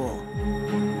control.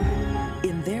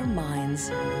 In their minds,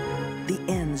 the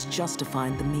ends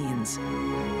justified the means,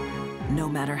 no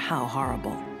matter how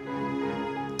horrible.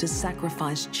 To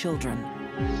sacrifice children,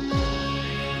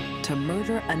 to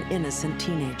murder an innocent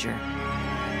teenager,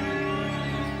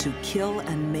 to kill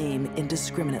and maim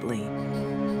indiscriminately.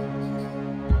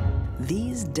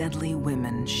 These deadly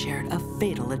women shared a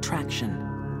fatal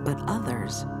attraction, but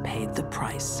others paid the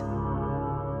price.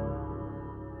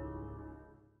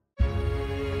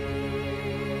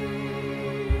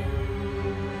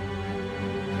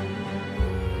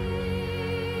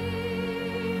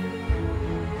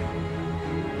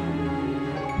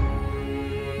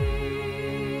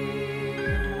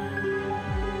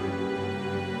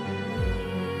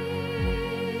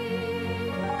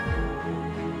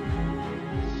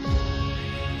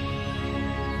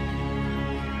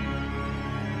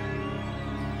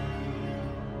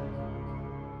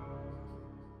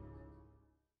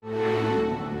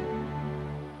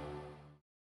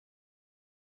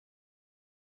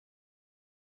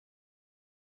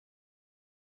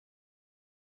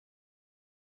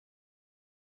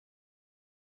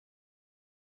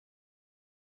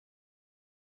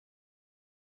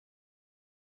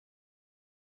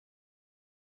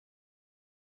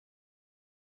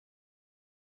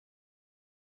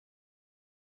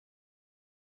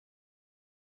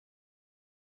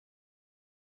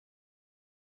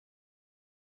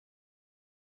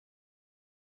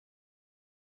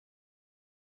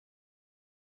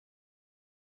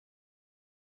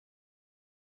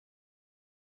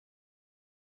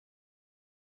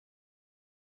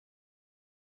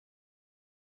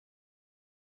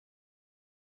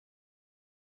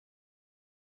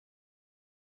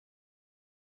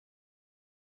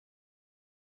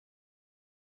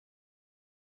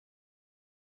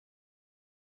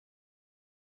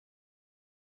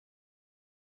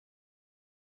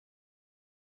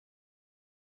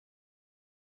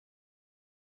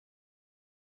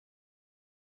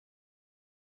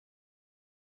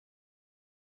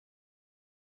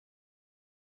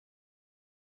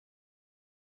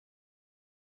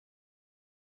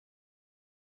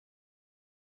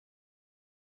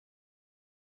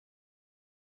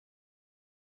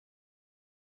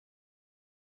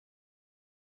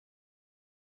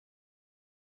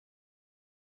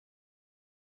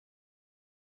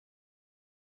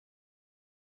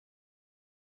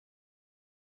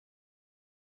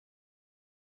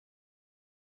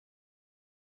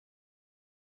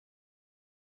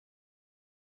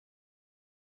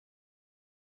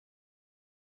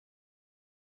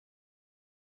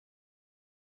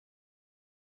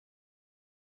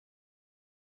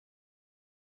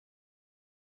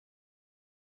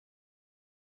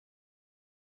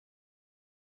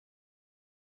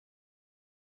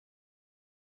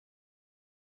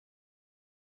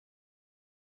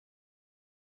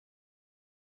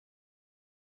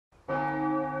 Well,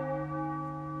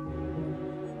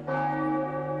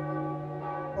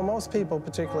 most people,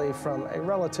 particularly from a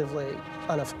relatively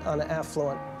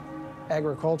unaffluent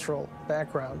agricultural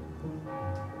background,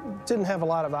 didn't have a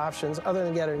lot of options other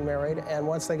than getting married, and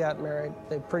once they got married,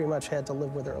 they pretty much had to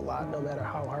live with her a lot, no matter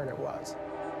how hard it was.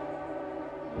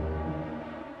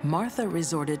 Martha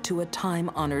resorted to a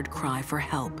time-honored cry for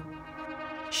help.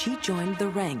 She joined the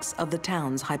ranks of the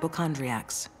town's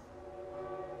hypochondriacs.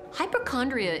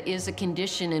 Hypochondria is a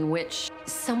condition in which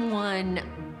someone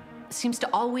seems to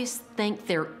always think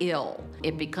they're ill.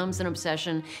 It becomes an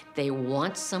obsession. They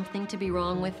want something to be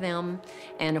wrong with them,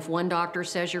 and if one doctor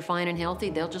says you're fine and healthy,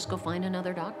 they'll just go find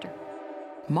another doctor.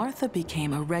 Martha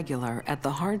became a regular at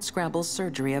the hardscrabble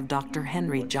surgery of Dr.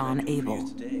 Henry John Abel.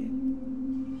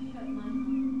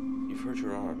 You've hurt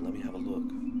your arm. Let me have a look.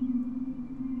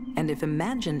 And if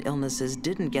imagined illnesses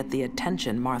didn't get the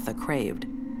attention Martha craved,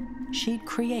 she'd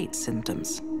create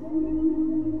symptoms.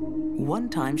 One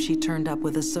time, she turned up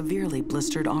with a severely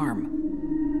blistered arm.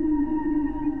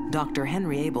 Dr.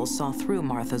 Henry Abel saw through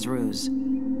Martha's ruse.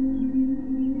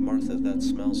 Martha, that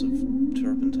smells of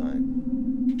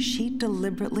turpentine. She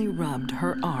deliberately rubbed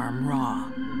her arm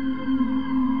raw.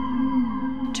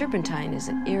 Turpentine is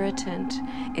an irritant.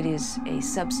 It is a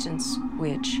substance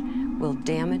which will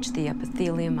damage the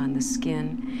epithelium on the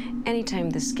skin. Anytime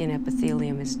the skin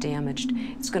epithelium is damaged,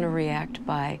 it's going to react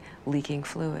by leaking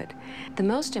fluid. The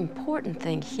most important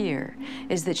thing here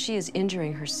is that she is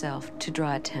injuring herself to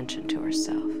draw attention to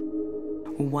herself.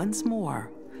 Once more,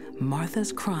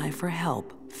 Martha's cry for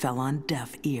help fell on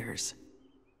deaf ears.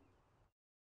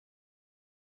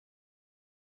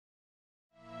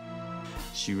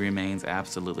 She remains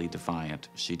absolutely defiant.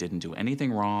 She didn't do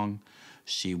anything wrong.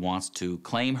 She wants to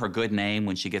claim her good name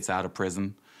when she gets out of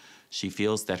prison. She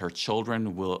feels that her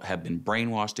children will have been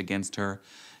brainwashed against her.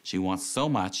 She wants so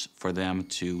much for them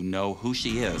to know who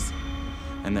she is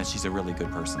and that she's a really good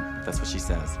person. That's what she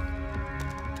says.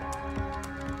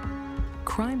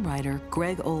 Crime writer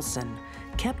Greg Olson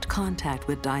kept contact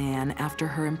with Diane after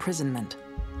her imprisonment.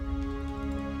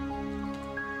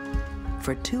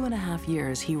 For 2.5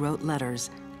 years, he wrote letters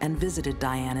and visited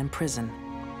Diane in prison.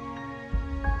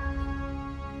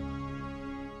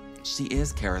 She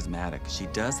is charismatic. She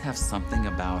does have something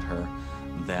about her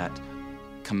that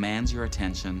commands your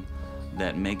attention,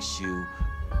 that makes you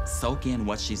soak in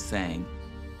what she's saying.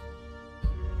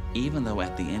 Even though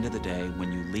at the end of the day,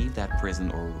 when you leave that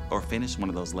prison or finish one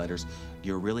of those letters,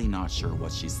 you're really not sure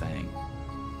what she's saying.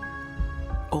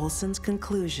 Olson's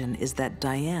conclusion is that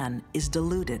Diane is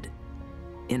deluded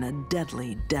in a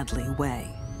deadly, deadly way.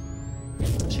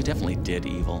 She definitely did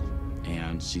evil,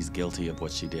 and she's guilty of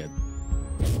what she did.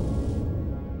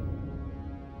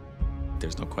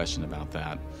 There's no question about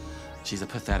that. She's a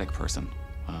pathetic person.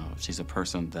 She's a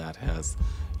person that has,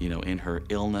 you know, in her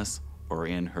illness or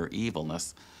in her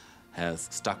evilness, has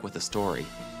stuck with the story.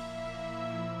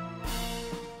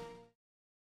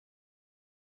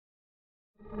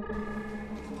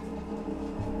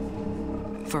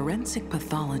 Forensic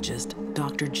pathologist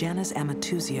Dr. Janice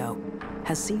Amatuzio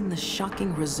has seen the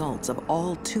shocking results of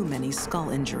all too many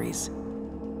skull injuries.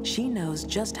 She knows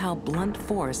just how blunt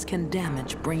force can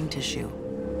damage brain tissue.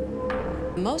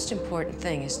 The most important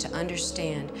thing is to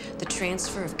understand the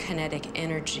transfer of kinetic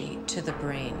energy to the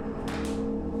brain.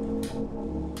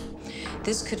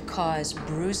 This could cause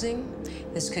bruising,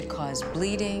 this could cause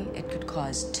bleeding, it could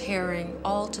cause tearing,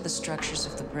 all to the structures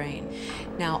of the brain.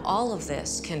 Now, all of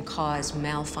this can cause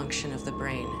malfunction of the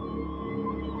brain.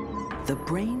 The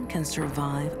brain can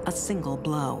survive a single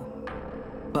blow,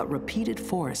 but repeated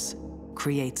force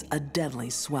creates a deadly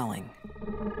swelling.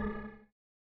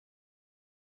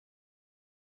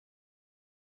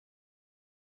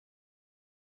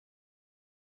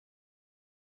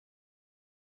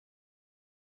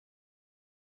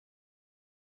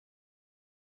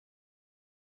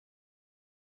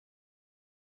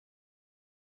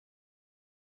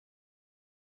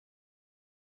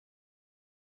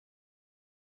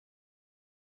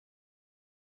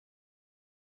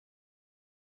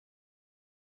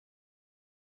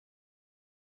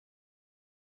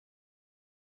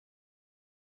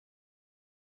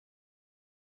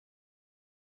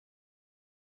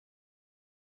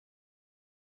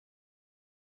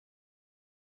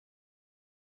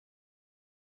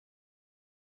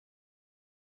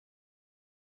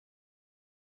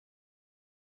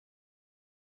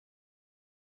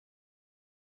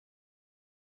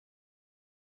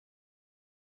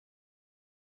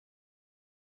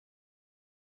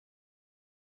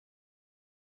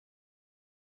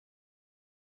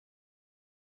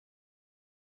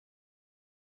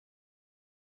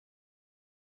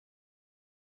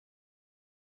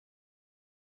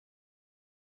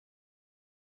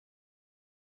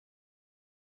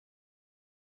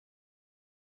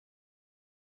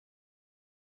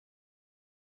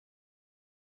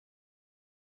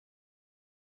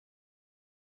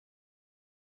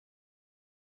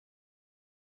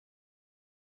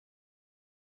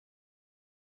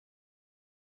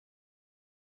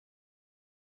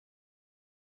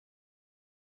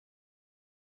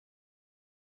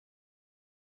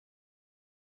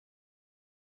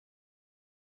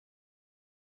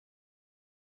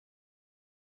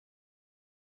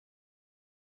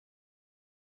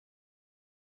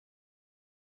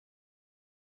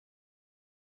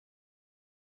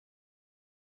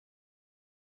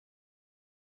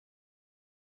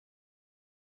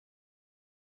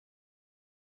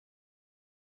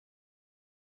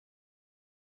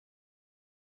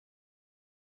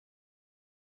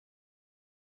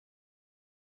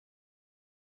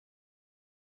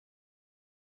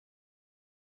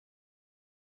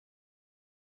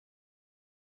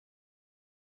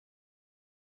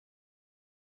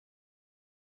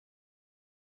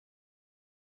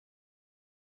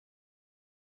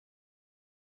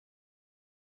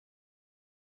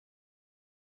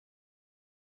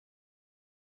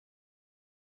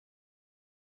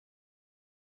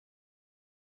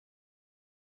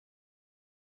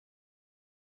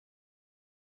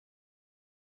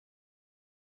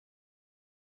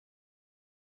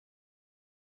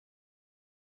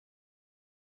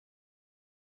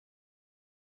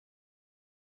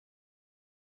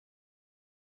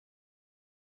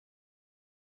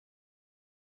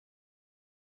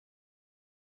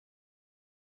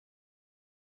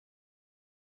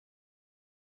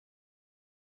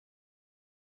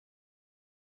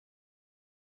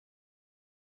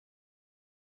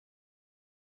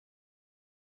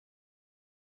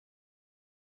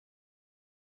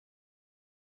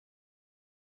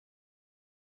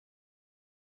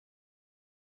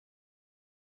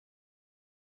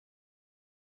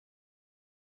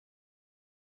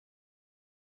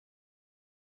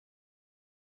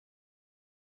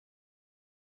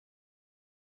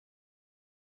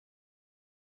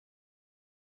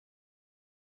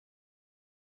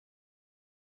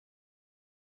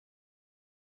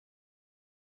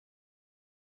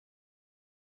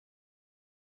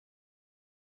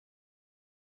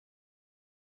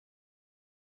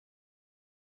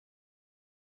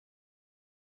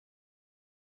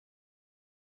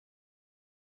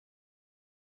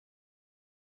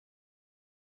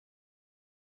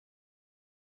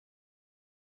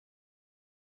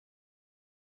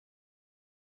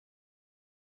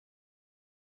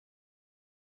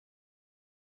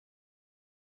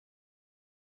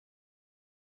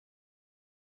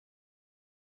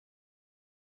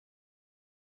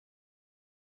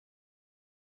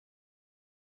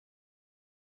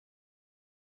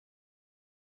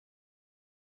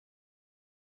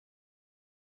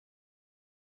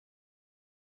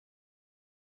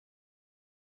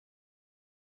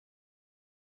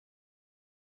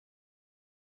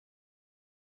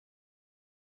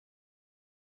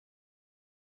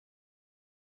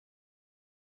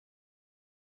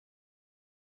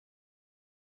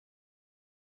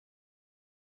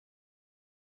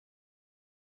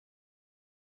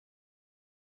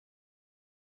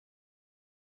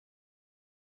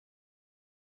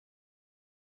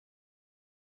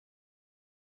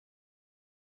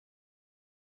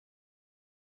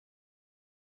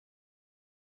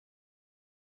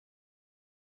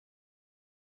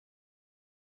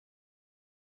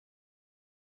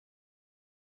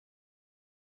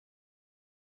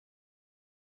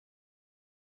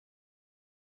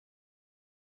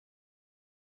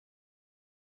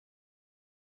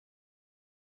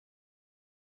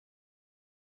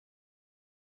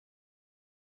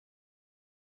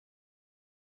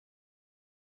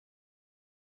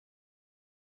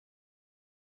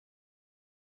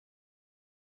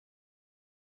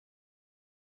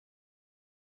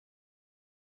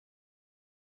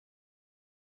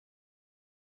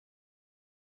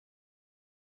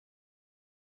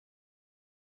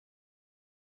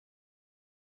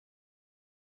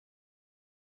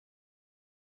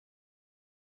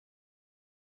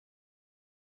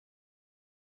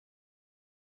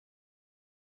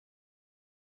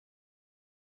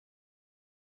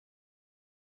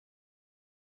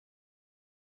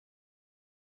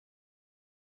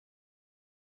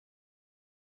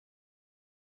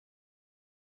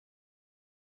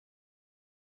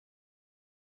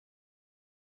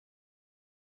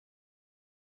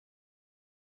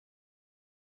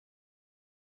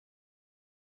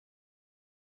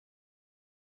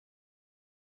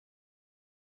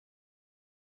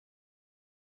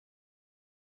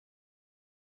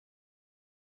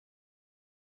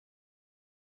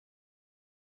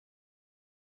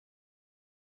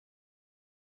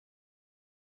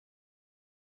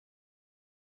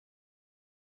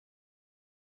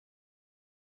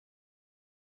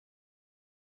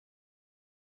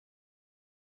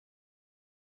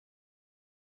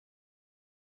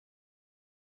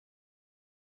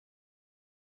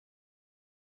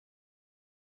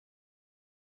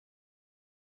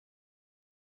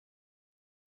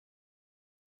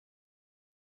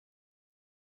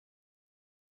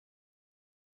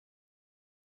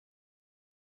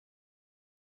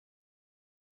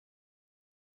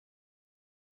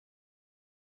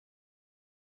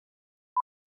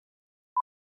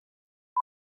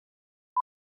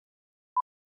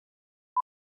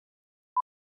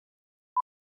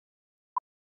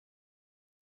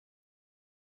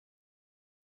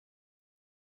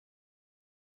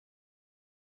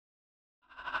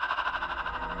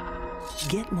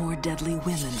 Get more deadly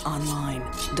women online.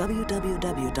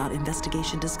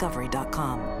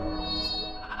 www.investigationdiscovery.com.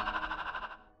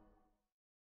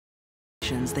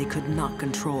 They could not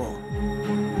control.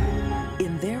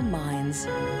 In their minds,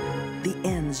 the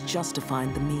ends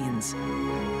justified the means,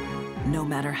 no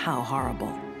matter how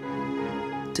horrible.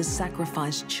 To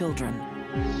sacrifice children,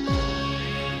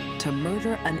 to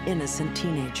murder an innocent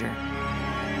teenager,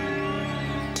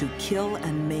 to kill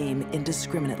and maim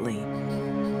indiscriminately.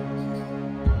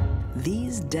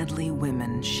 These deadly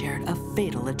women shared a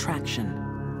fatal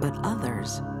attraction, but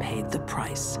others paid the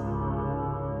price.